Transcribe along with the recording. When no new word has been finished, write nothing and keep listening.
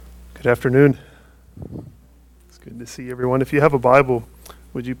Good afternoon. It's good to see everyone. If you have a Bible,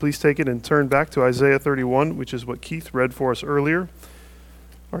 would you please take it and turn back to Isaiah 31, which is what Keith read for us earlier.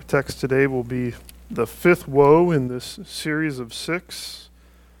 Our text today will be the fifth woe in this series of six,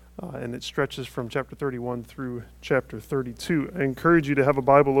 and it stretches from chapter 31 through chapter 32. I encourage you to have a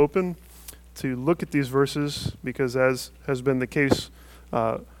Bible open to look at these verses because, as has been the case,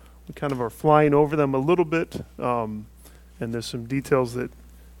 we kind of are flying over them a little bit, and there's some details that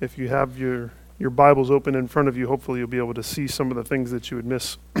if you have your Bibles open in front of you, hopefully you'll be able to see some of the things that you would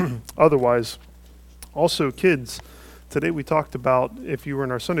miss otherwise. Also, kids, today we talked about, if you were in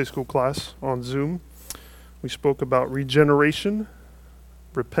our Sunday school class on Zoom, we spoke about regeneration,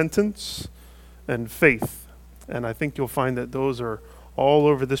 repentance, and faith. And I think you'll find that those are all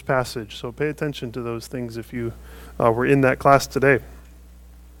over this passage. So pay attention to those things if you were in that class today.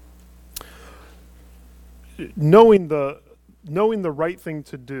 Knowing the right thing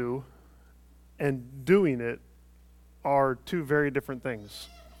to do and doing it are two very different things.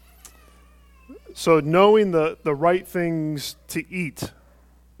 So knowing the right things to eat,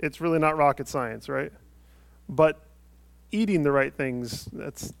 it's really not rocket science, right? But eating the right things,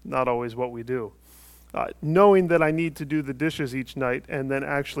 that's not always what we do. Knowing that I need to do the dishes each night and then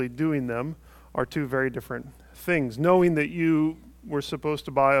actually doing them are two very different things. Knowing that you were supposed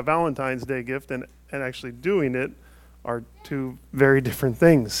to buy a Valentine's Day gift and actually doing it are two very different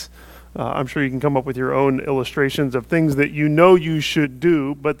things. I'm sure you can come up with your own illustrations of things that you know you should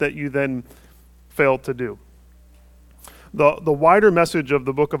do, but that you then fail to do. The wider message of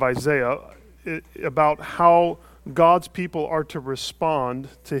the book of Isaiah about how God's people are to respond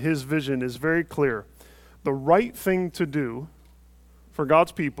to his vision is very clear. The right thing to do for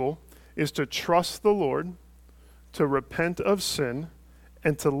God's people is to trust the Lord, to repent of sin,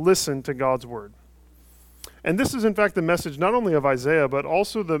 and to listen to God's word. And this is, in fact, the message not only of Isaiah, but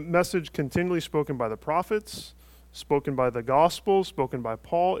also the message continually spoken by the prophets, spoken by the gospel, spoken by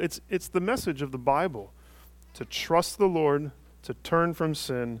Paul. It's the message of the Bible, to trust the Lord, to turn from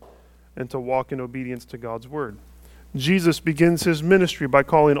sin, and to walk in obedience to God's word. Jesus begins his ministry by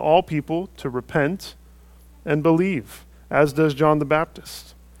calling all people to repent and believe, as does John the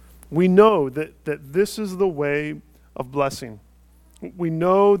Baptist. We know that this is the way of blessing. We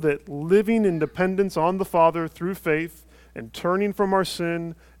know that living in dependence on the Father through faith and turning from our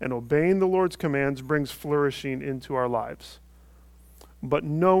sin and obeying the Lord's commands brings flourishing into our lives. But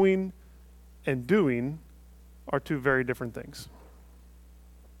knowing and doing are two very different things.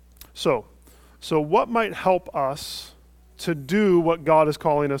 So what might help us to do what God is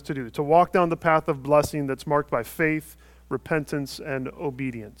calling us to do, to walk down the path of blessing that's marked by faith, repentance, and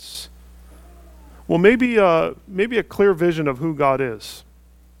obedience? Well, maybe a clear vision of who God is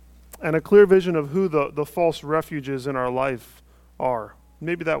and a clear vision of who the false refuges in our life are.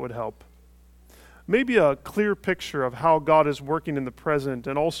 Maybe that would help. Maybe a clear picture of how God is working in the present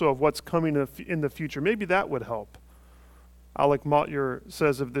and also of what's coming in the future. Maybe that would help. Alec Motyer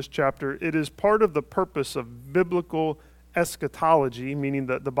says of this chapter, it is part of the purpose of biblical eschatology, meaning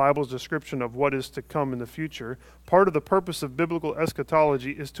that the Bible's description of what is to come in the future, part of the purpose of biblical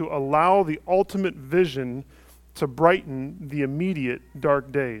eschatology is to allow the ultimate vision to brighten the immediate dark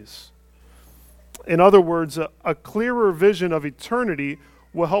days. In other words, a clearer vision of eternity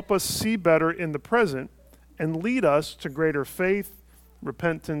will help us see better in the present and lead us to greater faith,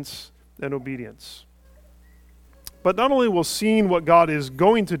 repentance, and obedience. But not only will seeing what God is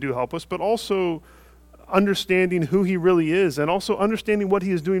going to do help us, but also understanding who he really is and also understanding what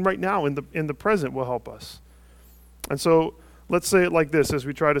he is doing right now in the present will help us. And so let's say it like this as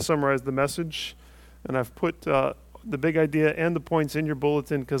we try to summarize the message. And I've put the big idea and the points in your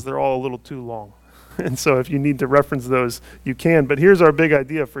bulletin because they're all a little too long. And so if you need to reference those, you can. But here's our big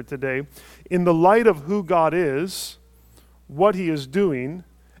idea for today. In the light of who God is, what he is doing,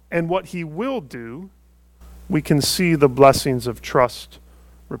 and what he will do, we can see the blessings of trust,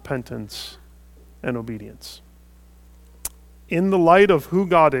 repentance, and obedience. In the light of who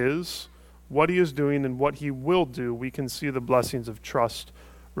God is, what he is doing, and what he will do, we can see the blessings of trust,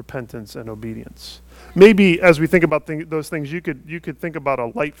 repentance, and obedience. Maybe as we think about those things, you could think about a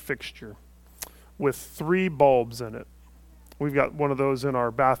light fixture with 3 bulbs in it. We've got one of those in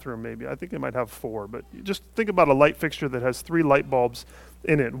our bathroom maybe. I think they might have 4, but just think about a light fixture that has 3 light bulbs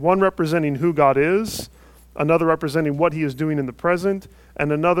in it. One representing who God is, another representing what he is doing in the present,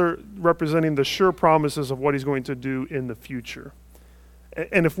 and another representing the sure promises of what he's going to do in the future.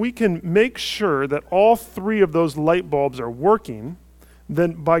 And if we can make sure that all 3 of those light bulbs are working,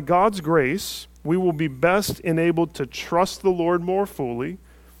 then by God's grace, we will be best enabled to trust the Lord more fully,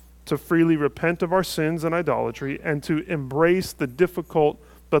 to freely repent of our sins and idolatry, and to embrace the difficult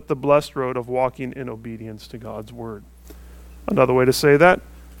but the blessed road of walking in obedience to God's word. Another way to say that,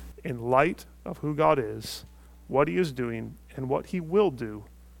 in light of who God is, what he is doing, and what he will do,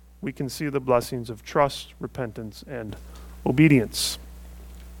 we can see the blessings of trust, repentance, and obedience.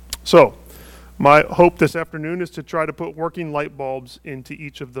 So, my hope this afternoon is to try to put working light bulbs into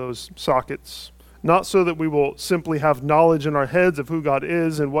each of those sockets. Not so that we will simply have knowledge in our heads of who God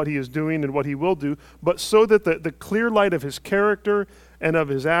is and what he is doing and what he will do, but so that the clear light of his character and of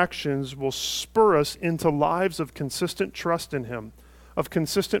his actions will spur us into lives of consistent trust in him, of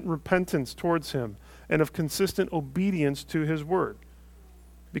consistent repentance towards him, and of consistent obedience to his word.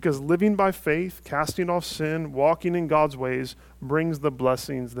 Because living by faith, casting off sin, walking in God's ways brings the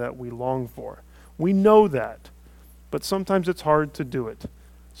blessings that we long for. We know that, but sometimes it's hard to do it.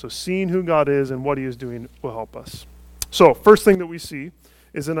 So seeing who God is and what he is doing will help us. So first thing that we see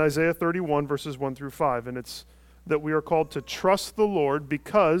is in Isaiah 31, verses 1 through 5, and it's that we are called to trust the Lord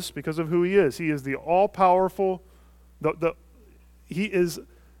because of who he is. He is the all-powerful, he is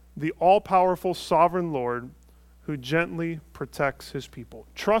the all-powerful sovereign Lord who gently protects his people.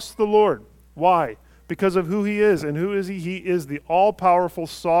 Trust the Lord. Why? Because of who he is. And who is he? He is the all-powerful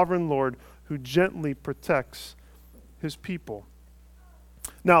sovereign Lord who gently protects his people.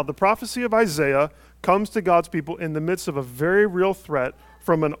 Now, the prophecy of Isaiah comes to God's people in the midst of a very real threat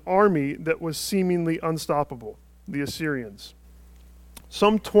from an army that was seemingly unstoppable, the Assyrians.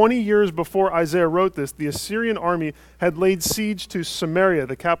 Some 20 years before Isaiah wrote this, the Assyrian army had laid siege to Samaria,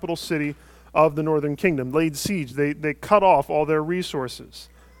 the capital city of the northern kingdom. Laid siege. They cut off all their resources.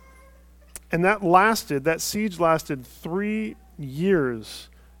 And that siege lasted 3 years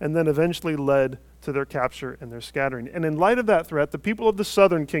and then eventually led to their capture and their scattering. And in light of that threat, the people of the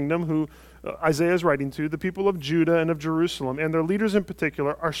southern kingdom, who Isaiah is writing to, the people of Judah and of Jerusalem, and their leaders in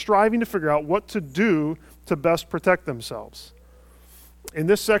particular, are striving to figure out what to do to best protect themselves. In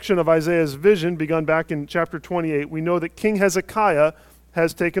this section of Isaiah's vision, begun back in chapter 28, we know that King Hezekiah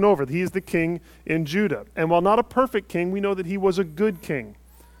has taken over. He is the king in Judah. And while not a perfect king, we know that he was a good king.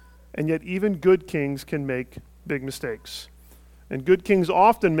 And yet even good kings can make big mistakes. And good kings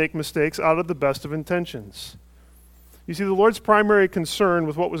often make mistakes out of the best of intentions. You see, the Lord's primary concern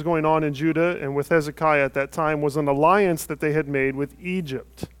with what was going on in Judah and with Hezekiah at that time was an alliance that they had made with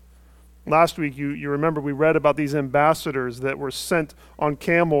Egypt. Last week, you remember we read about these ambassadors that were sent on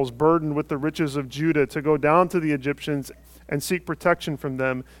camels burdened with the riches of Judah to go down to the Egyptians and seek protection from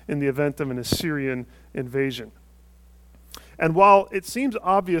them in the event of an Assyrian invasion. And while it seems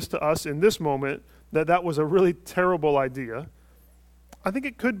obvious to us in this moment that that was a really terrible idea, I think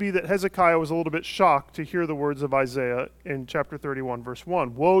it could be that Hezekiah was a little bit shocked to hear the words of Isaiah in chapter 31, verse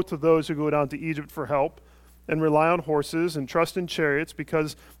 1. Woe to those who go down to Egypt for help and rely on horses and trust in chariots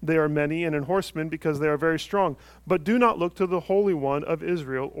because they are many and in horsemen because they are very strong. But do not look to the Holy One of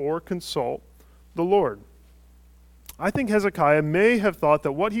Israel or consult the Lord. I think Hezekiah may have thought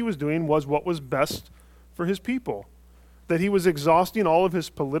that what he was doing was what was best for his people. That he was exhausting all of his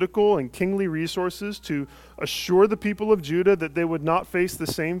political and kingly resources to assure the people of Judah that they would not face the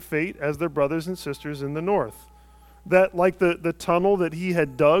same fate as their brothers and sisters in the north. That like the tunnel that he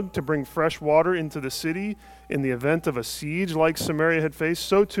had dug to bring fresh water into the city in the event of a siege like Samaria had faced,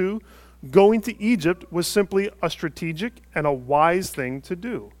 so too, going to Egypt was simply a strategic and a wise thing to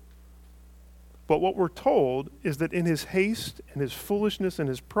do. But what we're told is that in his haste and his foolishness and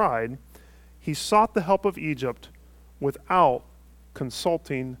his pride, he sought the help of Egypt without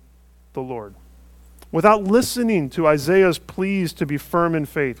consulting the Lord, without listening to Isaiah's pleas to be firm in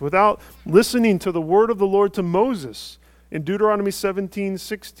faith, without listening to the word of the Lord to Moses in Deuteronomy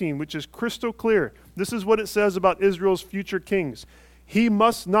 17:16, which is crystal clear. This is what it says about Israel's future kings. He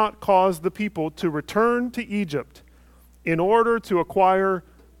must not cause the people to return to Egypt in order to acquire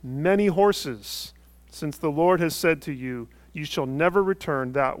many horses, since the Lord has said to you, you shall never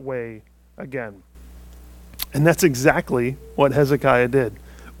return that way again. And that's exactly what Hezekiah did.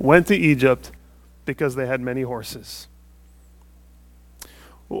 Went to Egypt because they had many horses.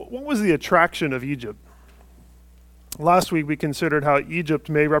 What was the attraction of Egypt? Last week we considered how Egypt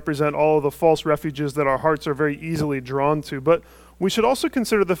may represent all of the false refuges that our hearts are very easily drawn to, but we should also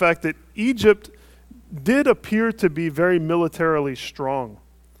consider the fact that Egypt did appear to be very militarily strong.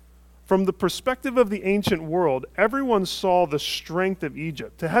 From the perspective of the ancient world, everyone saw the strength of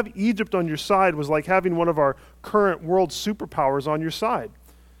Egypt. To have Egypt on your side was like having one of our current world superpowers on your side.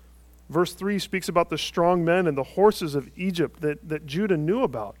 Verse 3 speaks about the strong men and the horses of Egypt that Judah knew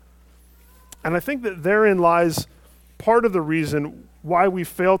about. And I think that therein lies part of the reason why we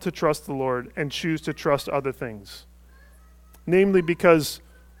fail to trust the Lord and choose to trust other things. Namely because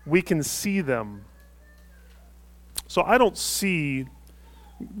we can see them. So I don't see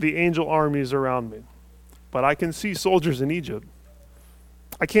the angel armies around me, but I can see soldiers in Egypt.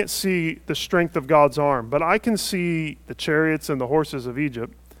 I can't see the strength of God's arm, but I can see the chariots and the horses of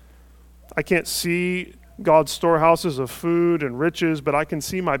Egypt. I can't see God's storehouses of food and riches, but I can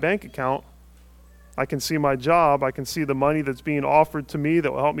see my bank account. I can see my job. I can see the money that's being offered to me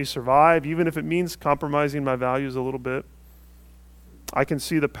that will help me survive, even if it means compromising my values a little bit. I can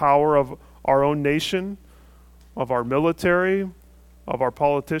see the power of our own nation, of our military, of our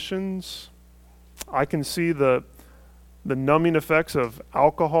politicians. I can see the numbing effects of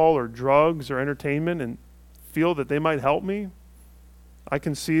alcohol or drugs or entertainment and feel that they might help me. I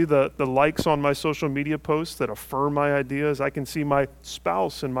can see the likes on my social media posts that affirm my ideas. I can see my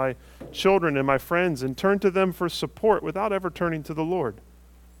spouse and my children and my friends and turn to them for support without ever turning to the Lord.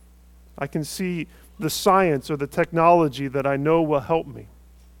 I can see the science or the technology that I know will help me.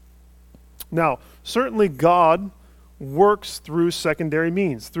 Now, certainly God works through secondary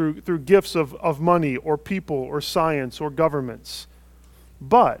means, through gifts of money or people or science or governments.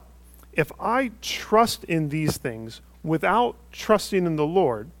 But if I trust in these things without trusting in the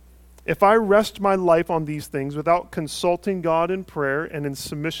Lord, if I rest my life on these things without consulting God in prayer and in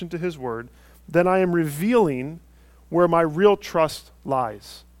submission to His word, then I am revealing where my real trust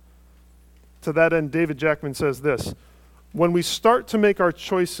lies. To that end, David Jackman says this: when we start to make our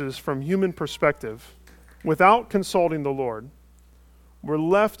choices from human perspective without consulting the Lord, we're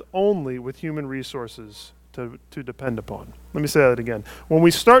left only with human resources to depend upon. Let me say that again. When we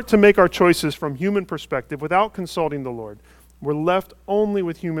start to make our choices from human perspective without consulting the Lord, we're left only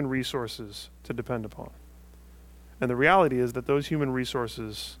with human resources to depend upon. And the reality is that those human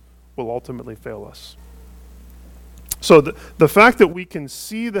resources will ultimately fail us. So the fact that we can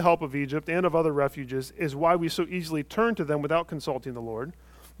see the help of Egypt and of other refuges is why we so easily turn to them without consulting the Lord.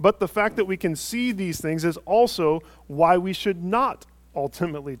 But the fact that we can see these things is also why we should not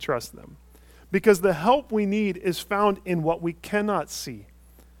ultimately trust them. Because the help we need is found in what we cannot see.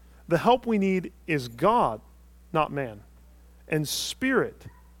 The help we need is God, not man, and spirit,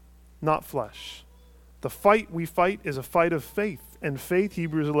 not flesh. The fight we fight is a fight of faith. And faith,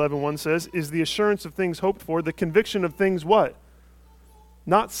 Hebrews 11:1 says, is the assurance of things hoped for, the conviction of things what?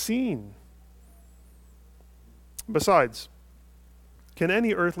 Not seen. Besides, can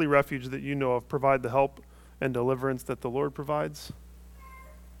any earthly refuge that you know of provide the help and deliverance that the Lord provides?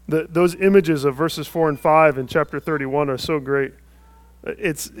 Those images of verses 4 and 5 in chapter 31 are so great.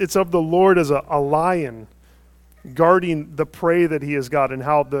 It's of the Lord as a lion guarding the prey that he has got, and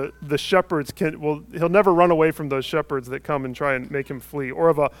how the shepherds he'll never run away from those shepherds that come and try and make him flee. Or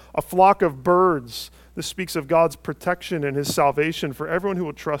of a flock of birds. This speaks of God's protection and His salvation for everyone who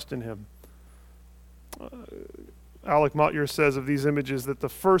will trust in Him. Alec Motyer says of these images that the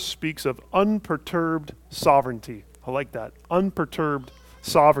first speaks of unperturbed sovereignty. I like that. Unperturbed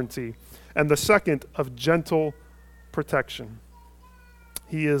sovereignty. And the second of gentle protection.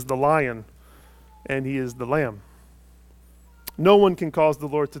 He is the lion and He is the lamb. No one can cause the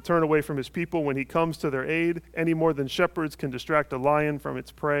Lord to turn away from His people when He comes to their aid, any more than shepherds can distract a lion from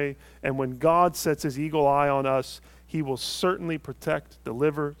its prey. And when God sets His eagle eye on us, He will certainly protect,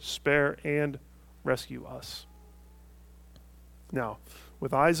 deliver, spare, and rescue us. Now,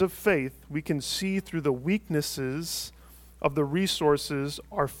 with eyes of faith, we can see through the weaknesses of the resources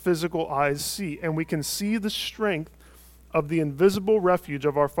our physical eyes see, and we can see the strength of the invisible refuge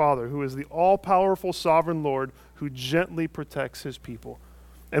of our Father, who is the all-powerful sovereign Lord who gently protects His people.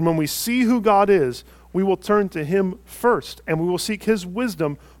 And when we see who God is, we will turn to Him first, and we will seek His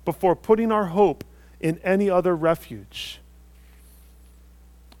wisdom before putting our hope in any other refuge.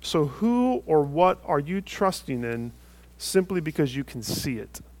 So who or what are you trusting in simply because you can see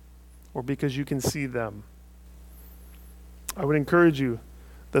it, or because you can see them? I would encourage you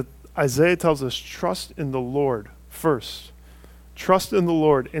that Isaiah tells us, trust in the Lord first. Trust in the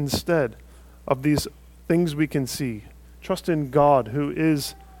Lord instead of these things we can see. Trust in God, who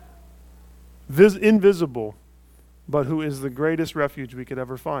is invisible, but who is the greatest refuge we could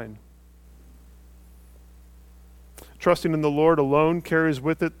ever find. Trusting in the Lord alone carries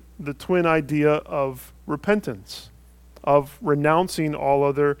with it the twin idea of repentance, of renouncing all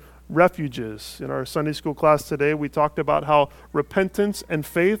other refuges. In our Sunday school class today, we talked about how repentance and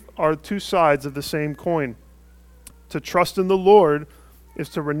faith are two sides of the same coin. To trust in the Lord is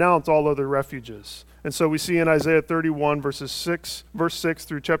to renounce all other refuges. And so we see in Isaiah 31, verse 6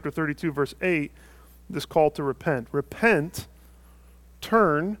 through chapter 32, verse 8, this call to repent. Repent,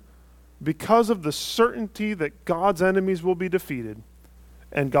 turn, because of the certainty that God's enemies will be defeated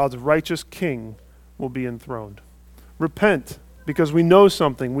and God's righteous king will be enthroned. Repent because we know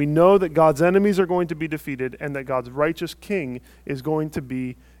something. We know that God's enemies are going to be defeated and that God's righteous king is going to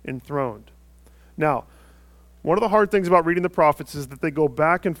be enthroned. Now, one of the hard things about reading the prophets is that they go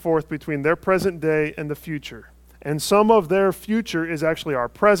back and forth between their present day and the future. And some of their future is actually our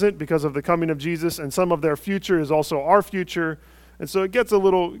present because of the coming of Jesus, and some of their future is also our future. And so it gets a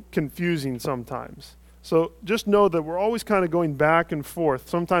little confusing sometimes. So just know that we're always kind of going back and forth,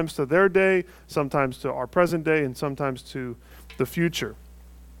 sometimes to their day, sometimes to our present day, and sometimes to the future.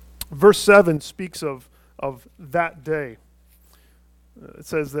 Verse 7 speaks of that day. It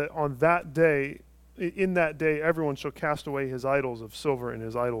says that on that day, in that day, everyone shall cast away his idols of silver and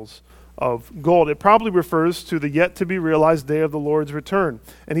his idols of gold. It probably refers to the yet to be realized day of the Lord's return.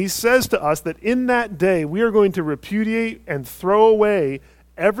 And he says to us that in that day, we are going to repudiate and throw away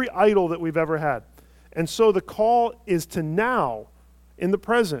every idol that we've ever had. And so the call is to now, in the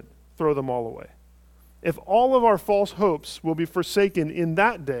present, throw them all away. If all of our false hopes will be forsaken in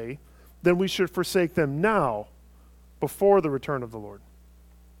that day, then we should forsake them now, before the return of the Lord.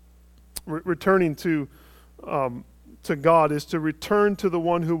 Returning to God is to return to the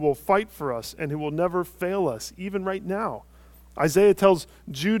one who will fight for us and who will never fail us, even right now. Isaiah tells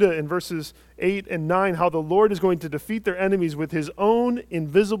Judah in verses 8 and 9 how the Lord is going to defeat their enemies with his own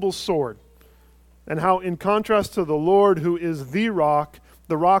invisible sword, and how in contrast to the Lord, who is the rock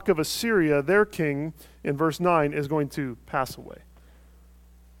of Assyria, their king, in verse 9, is going to pass away.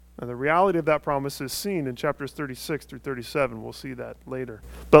 And the reality of that promise is seen in chapters 36 through 37. We'll see that later.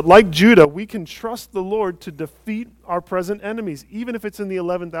 But like Judah, we can trust the Lord to defeat our present enemies, even if it's in the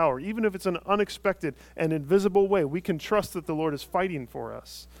 11th hour, even if it's an unexpected and invisible way. We can trust that the Lord is fighting for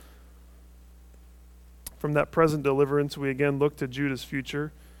us. From that present deliverance, we again look to Judah's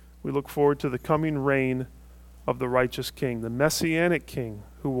future. We look forward to the coming reign of the righteous king, the messianic king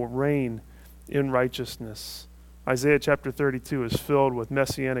who will reign in righteousness. Isaiah chapter 32 is filled with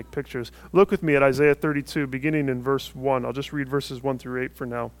messianic pictures. Look with me at Isaiah 32, beginning in verse 1. I'll just read verses 1 through 8 for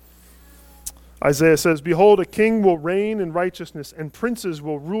now. Isaiah says, "Behold, a king will reign in righteousness, and princes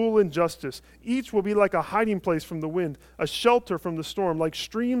will rule in justice. Each will be like a hiding place from the wind, a shelter from the storm, like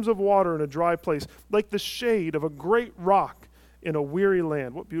streams of water in a dry place, like the shade of a great rock in a weary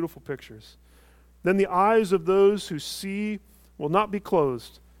land." What beautiful pictures. "Then the eyes of those who see will not be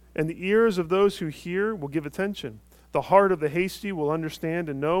closed, and the ears of those who hear will give attention. The heart of the hasty will understand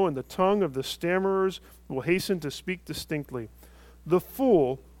and know, and the tongue of the stammerers will hasten to speak distinctly. The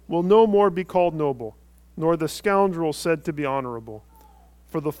fool will no more be called noble, nor the scoundrel said to be honorable.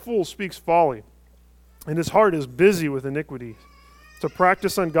 For the fool speaks folly, and his heart is busy with iniquity, to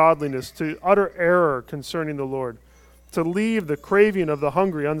practice ungodliness, to utter error concerning the Lord, to leave the craving of the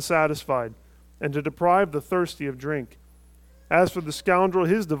hungry unsatisfied, and to deprive the thirsty of drink. As for the scoundrel,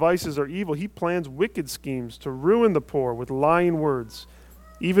 his devices are evil. He plans wicked schemes to ruin the poor with lying words,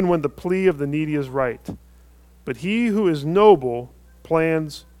 even when the plea of the needy is right. But he who is noble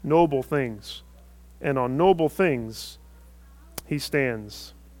plans noble things, and on noble things he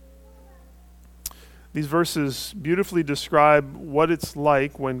stands." These verses beautifully describe what it's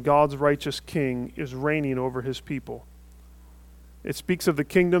like when God's righteous king is reigning over his people. It speaks of the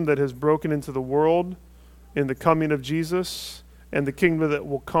kingdom that has broken into the world in the coming of Jesus, and the kingdom that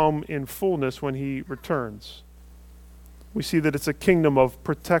will come in fullness when he returns. We see that it's a kingdom of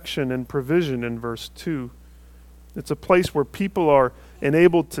protection and provision in verse 2. It's a place where people are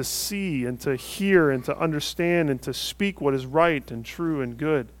enabled to see and to hear and to understand and to speak what is right and true and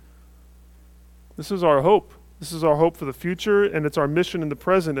good. This is our hope. This is our hope for the future, and it's our mission in the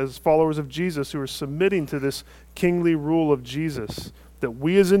present as followers of Jesus who are submitting to this kingly rule of Jesus, that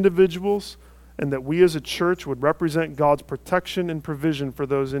we as individuals and that we as a church would represent God's protection and provision for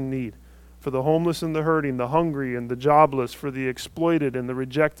those in need, for the homeless and the hurting, the hungry and the jobless, for the exploited and the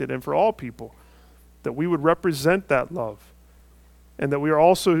rejected, and for all people, that we would represent that love, and that we are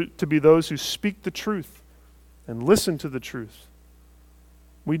also to be those who speak the truth and listen to the truth.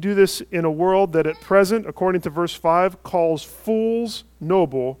 We do this in a world that at present, according to verse 5, calls fools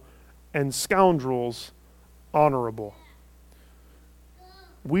noble and scoundrels honorable.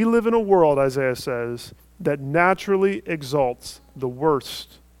 We live in a world, Isaiah says, that naturally exalts the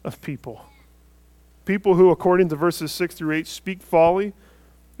worst of people. People who, according to verses 6 through 8, speak folly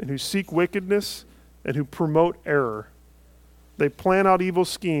and who seek wickedness and who promote error. They plan out evil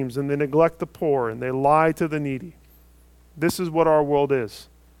schemes and they neglect the poor and they lie to the needy. This is what our world is,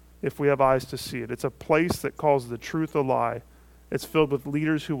 if we have eyes to see it. It's a place that calls the truth a lie. It's filled with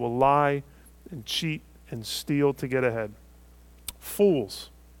leaders who will lie and cheat and steal to get ahead.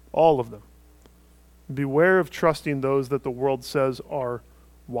 Fools, all of them. Beware of trusting those that the world says are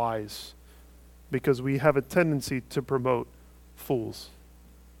wise, because we have a tendency to promote fools.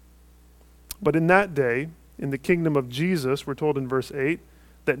 But in that day, in the kingdom of Jesus, we're told in verse 8,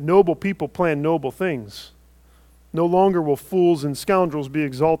 that noble people plan noble things. No longer will fools and scoundrels be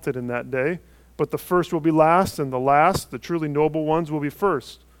exalted in that day, but the first will be last, and the last, the truly noble ones, will be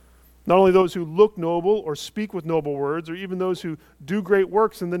first. Not only those who look noble or speak with noble words, or even those who do great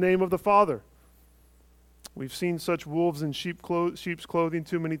works in the name of the Father. We've seen such wolves in sheep's clothing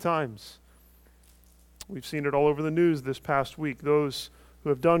too many times. We've seen it all over the news this past week. Those who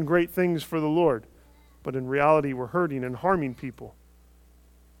have done great things for the Lord, but in reality were hurting and harming people.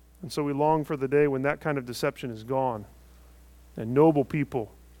 And so we long for the day when that kind of deception is gone, and noble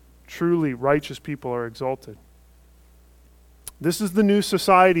people, truly righteous people, are exalted. This is the new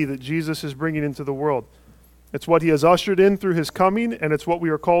society that Jesus is bringing into the world. It's what he has ushered in through his coming, and it's what we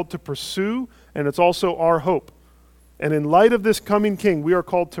are called to pursue, and it's also our hope. And in light of this coming king, we are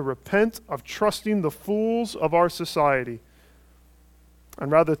called to repent of trusting the fools of our society,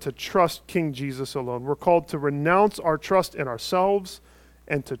 and rather to trust King Jesus alone. We're called to renounce our trust in ourselves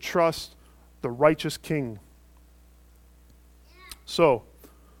and to trust the righteous King. So,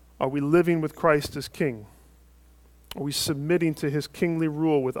 are we living with Christ as King? Are we submitting to his kingly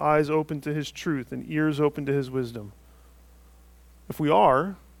rule with eyes open to his truth and ears open to his wisdom? If we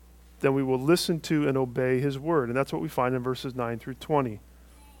are, then we will listen to and obey his word. And that's what we find in verses 9 through 20.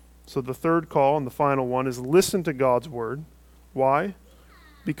 So the third call and the final one is listen to God's word. Why?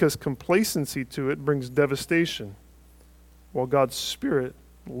 Because complacency to it brings devastation, while God's Spirit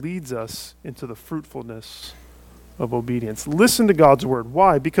leads us into the fruitfulness of obedience. Listen to God's word.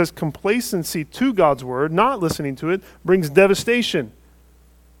 Why? Because complacency to God's word, not listening to it, brings devastation.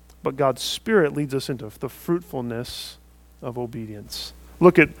 But God's Spirit leads us into the fruitfulness of obedience.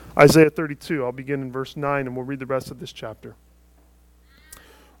 Look at Isaiah 32. I'll begin in verse 9 and we'll read the rest of this chapter.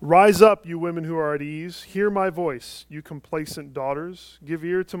 Rise up, you women who are at ease. Hear my voice, you complacent daughters. Give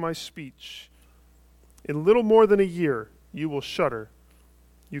ear to my speech. In little more than a year, you will shudder,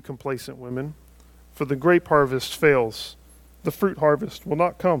 you complacent women, for the grape harvest fails. The fruit harvest will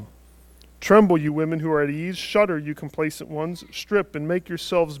not come. Tremble, you women who are at ease. Shudder, you complacent ones. Strip and make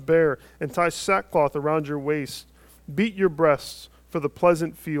yourselves bare, and tie sackcloth around your waist. Beat your breasts for the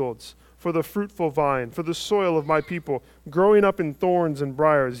pleasant fields, for the fruitful vine, for the soil of my people, growing up in thorns and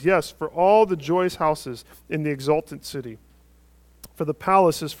briars. Yes, for all the joyous houses in the exultant city. For the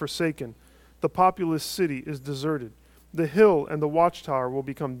palace is forsaken, the populous city is deserted. The hill and the watchtower will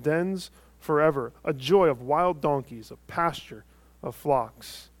become dens forever, a joy of wild donkeys, a pasture of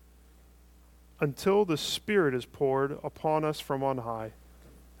flocks. Until the Spirit is poured upon us from on high,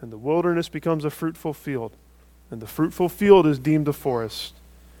 and the wilderness becomes a fruitful field, and the fruitful field is deemed a forest.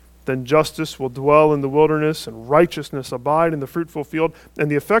 Then justice will dwell in the wilderness, and righteousness abide in the fruitful field,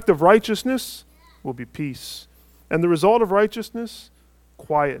 and the effect of righteousness will be peace. And the result of righteousness,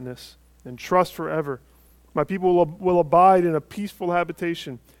 quietness and trust forever. My people will abide in a peaceful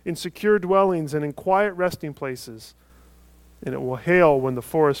habitation, in secure dwellings and in quiet resting places. And it will hail when the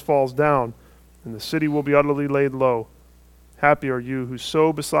forest falls down, and the city will be utterly laid low. Happy are you who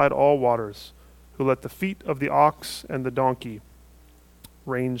sow beside all waters, who let the feet of the ox and the donkey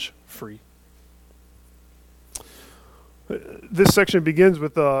range free. This section begins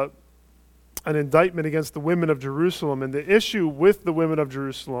with an indictment against the women of Jerusalem, and the issue with the women of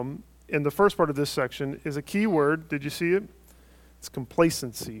Jerusalem in the first part of this section is a key word. Did you see it? It's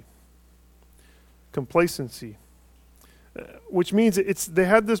complacency. Complacency. Which means they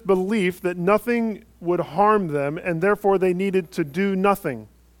had this belief that nothing would harm them, and therefore they needed to do nothing.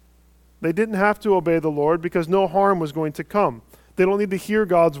 They didn't have to obey the Lord because no harm was going to come. They don't need to hear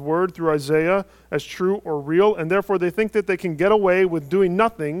God's word through Isaiah as true or real, and therefore they think that they can get away with doing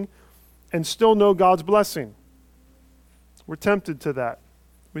nothing and still know God's blessing. We're tempted to that.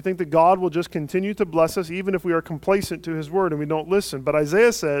 We think that God will just continue to bless us even if we are complacent to his word and we don't listen. But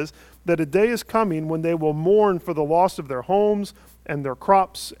Isaiah says that a day is coming when they will mourn for the loss of their homes and their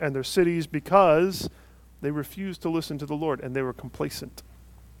crops and their cities because they refused to listen to the Lord and they were complacent.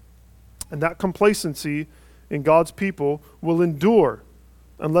 And that complacency in God's people will endure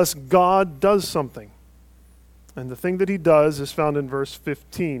unless God does something. And the thing that he does is found in verse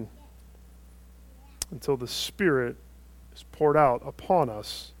 15. Until the Spirit is poured out upon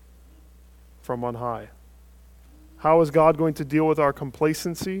us from on high. How is God going to deal with our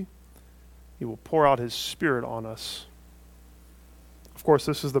complacency? He will pour out his Spirit on us. Of course,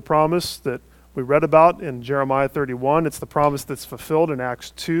 this is the promise that we read about in Jeremiah 31. It's the promise that's fulfilled in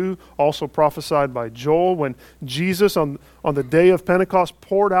Acts 2, also prophesied by Joel, when Jesus on the day of Pentecost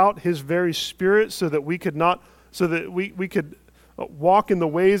poured out his very Spirit so that we could walk in the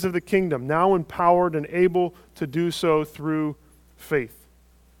ways of the kingdom, now empowered and able to do so through faith.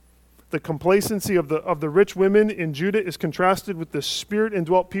 The complacency of the rich women in Judah is contrasted with the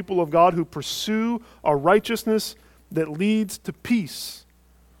Spirit-indwelt people of God who pursue a righteousness that leads to peace.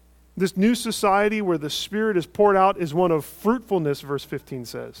 This new society where the Spirit is poured out is one of fruitfulness, verse 15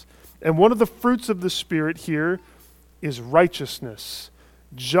 says. And one of the fruits of the Spirit here is righteousness,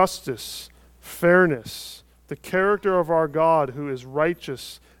 justice, fairness. The character of our God, who is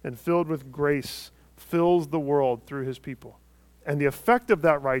righteous and filled with grace, fills the world through his people. And the effect of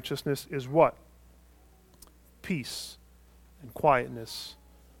that righteousness is what? Peace and quietness,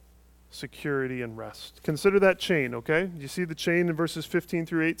 security and rest. Consider that chain, okay? You see the chain in verses 15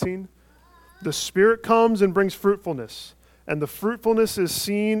 through 18? The Spirit comes and brings fruitfulness. And the fruitfulness is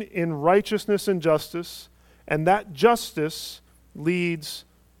seen in righteousness and justice. And that justice leads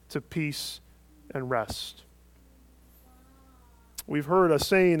to peace and rest. We've heard a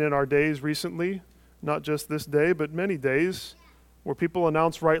saying in our days recently, not just this day, but many days, where people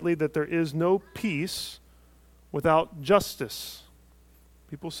announce rightly that there is no peace without justice.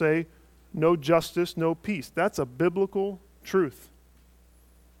 People say, no justice, no peace. That's a biblical truth.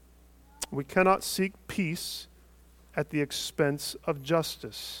 We cannot seek peace at the expense of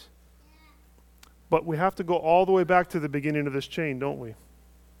justice. But we have to go all the way back to the beginning of this chain, don't we?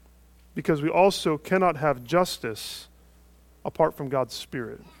 Because we also cannot have justice apart from God's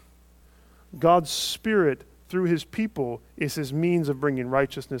Spirit. God's Spirit, through his people, is his means of bringing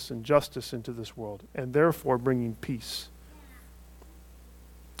righteousness and justice into this world, and therefore bringing peace.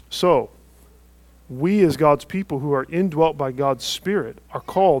 So, we as God's people who are indwelt by God's Spirit are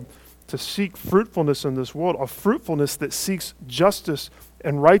called to seek fruitfulness in this world, a fruitfulness that seeks justice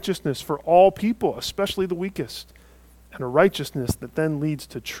and righteousness for all people, especially the weakest, and a righteousness that then leads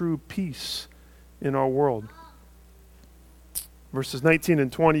to true peace in our world. Verses 19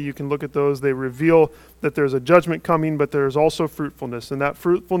 and 20, you can look at those. They reveal that there's a judgment coming, but there's also fruitfulness. And that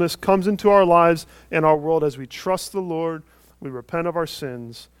fruitfulness comes into our lives and our world as we trust the Lord, we repent of our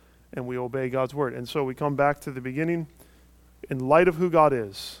sins, and we obey God's word. And so we come back to the beginning. In light of who God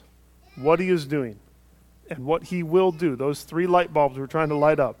is, what he is doing, and what he will do, those three light bulbs we're trying to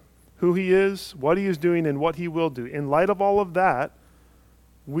light up, who he is, what he is doing, and what he will do. In light of all of that,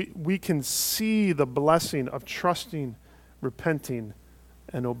 we can see the blessing of trusting, repenting,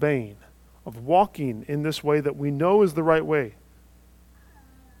 and obeying, of walking in this way that we know is the right way.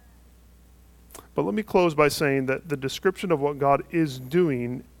 But let me close by saying that the description of what God is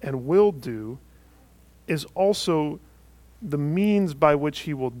doing and will do is also the means by which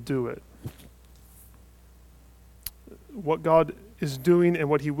he will do it. What God is doing and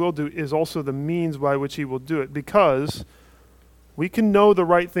what he will do is also the means by which he will do it, because we can know the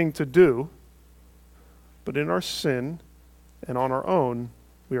right thing to do, but in our sin and on our own,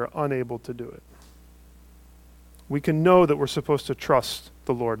 we are unable to do it. We can know that we're supposed to trust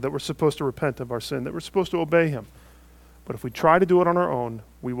the Lord, that we're supposed to repent of our sin, that we're supposed to obey him. But if we try to do it on our own,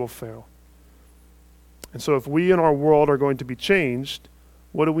 we will fail. And so if we in our world are going to be changed,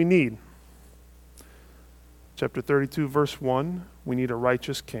 what do we need? Chapter 32, verse 1, we need a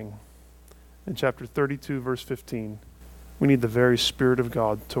righteous king. In chapter 32, verse 15, we need the very Spirit of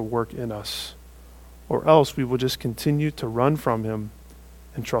God to work in us, or else we will just continue to run from him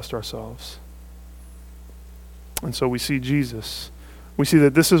and trust ourselves. And so we see Jesus. We see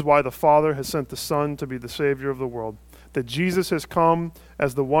that this is why the Father has sent the Son to be the Savior of the world, that Jesus has come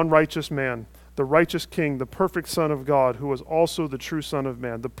as the one righteous man, the righteous King, the perfect Son of God, who was also the true Son of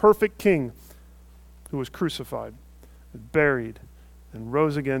Man, the perfect King who was crucified, and buried, and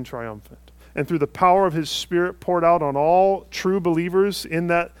rose again triumphant. And through the power of his Spirit poured out on all true believers in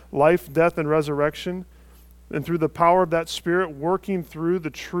that life, death, and resurrection, and through the power of that Spirit working through the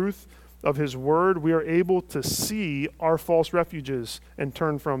truth of his word, we are able to see our false refuges and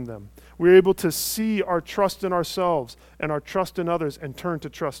turn from them. We're able to see our trust in ourselves and our trust in others and turn to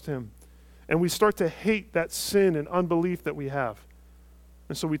trust him. And we start to hate that sin and unbelief that we have.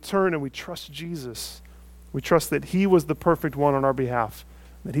 And so we turn and we trust Jesus. We trust that he was the perfect one on our behalf,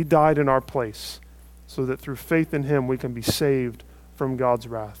 that he died in our place, so that through faith in him we can be saved from God's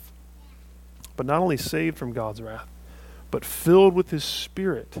wrath. But not only saved from God's wrath, but filled with his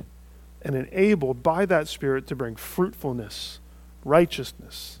Spirit and enabled by that Spirit to bring fruitfulness,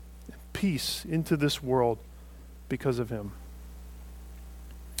 righteousness, and peace into this world because of him.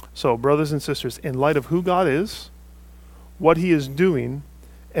 So, brothers and sisters, in light of who God is, what he is doing,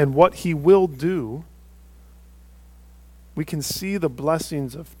 and what he will do, we can see the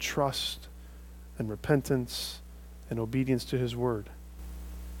blessings of trust and repentance and obedience to his word.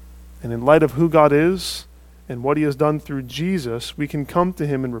 And in light of who God is and what he has done through Jesus, we can come to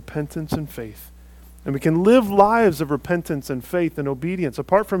him in repentance and faith And we can live lives of repentance and faith and obedience.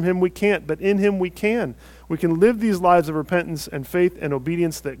 Apart from him, we can't, but in him we can. We can live these lives of repentance and faith and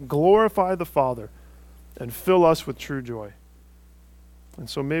obedience that glorify the Father and fill us with true joy. And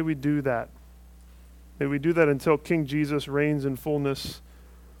so may we do that. May we do that until King Jesus reigns in fullness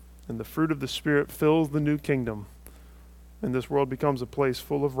and the fruit of the Spirit fills the new kingdom, and this world becomes a place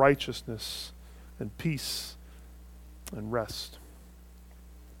full of righteousness and peace and rest.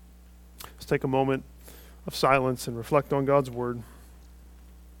 Let's take a moment of silence and reflect on God's word,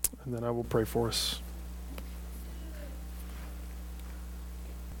 and then I will pray for us.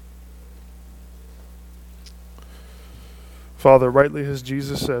 Father, rightly has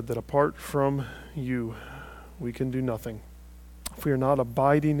Jesus said that apart from you, we can do nothing. If we are not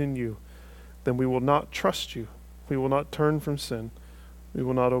abiding in you, then we will not trust you. We will not turn from sin. We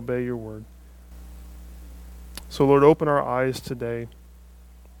will not obey your word. So, Lord, open our eyes today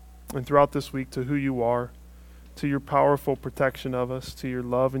and throughout this week to who you are, to your powerful protection of us, to your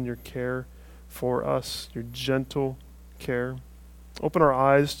love and your care for us, your gentle care. Open our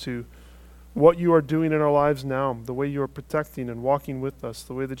eyes to what you are doing in our lives now, the way you are protecting and walking with us,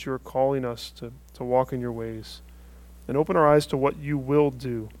 the way that you are calling us to walk in your ways. And open our eyes to what you will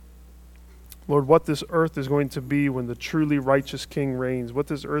do. Lord, what this earth is going to be when the truly righteous King reigns, what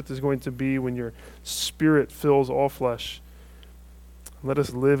this earth is going to be when your Spirit fills all flesh. Let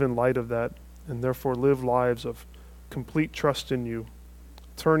us live in light of that, and therefore live lives of complete trust in you,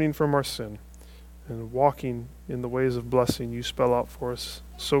 turning from our sin and walking in the ways of blessing you spell out for us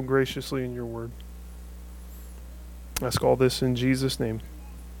so graciously in your word. I ask all this in Jesus' name.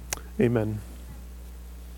 Amen.